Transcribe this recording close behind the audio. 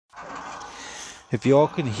If you all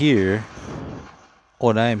can hear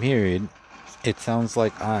what I am hearing, it sounds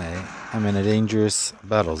like I am in a dangerous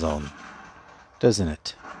battle zone, doesn't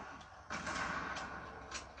it?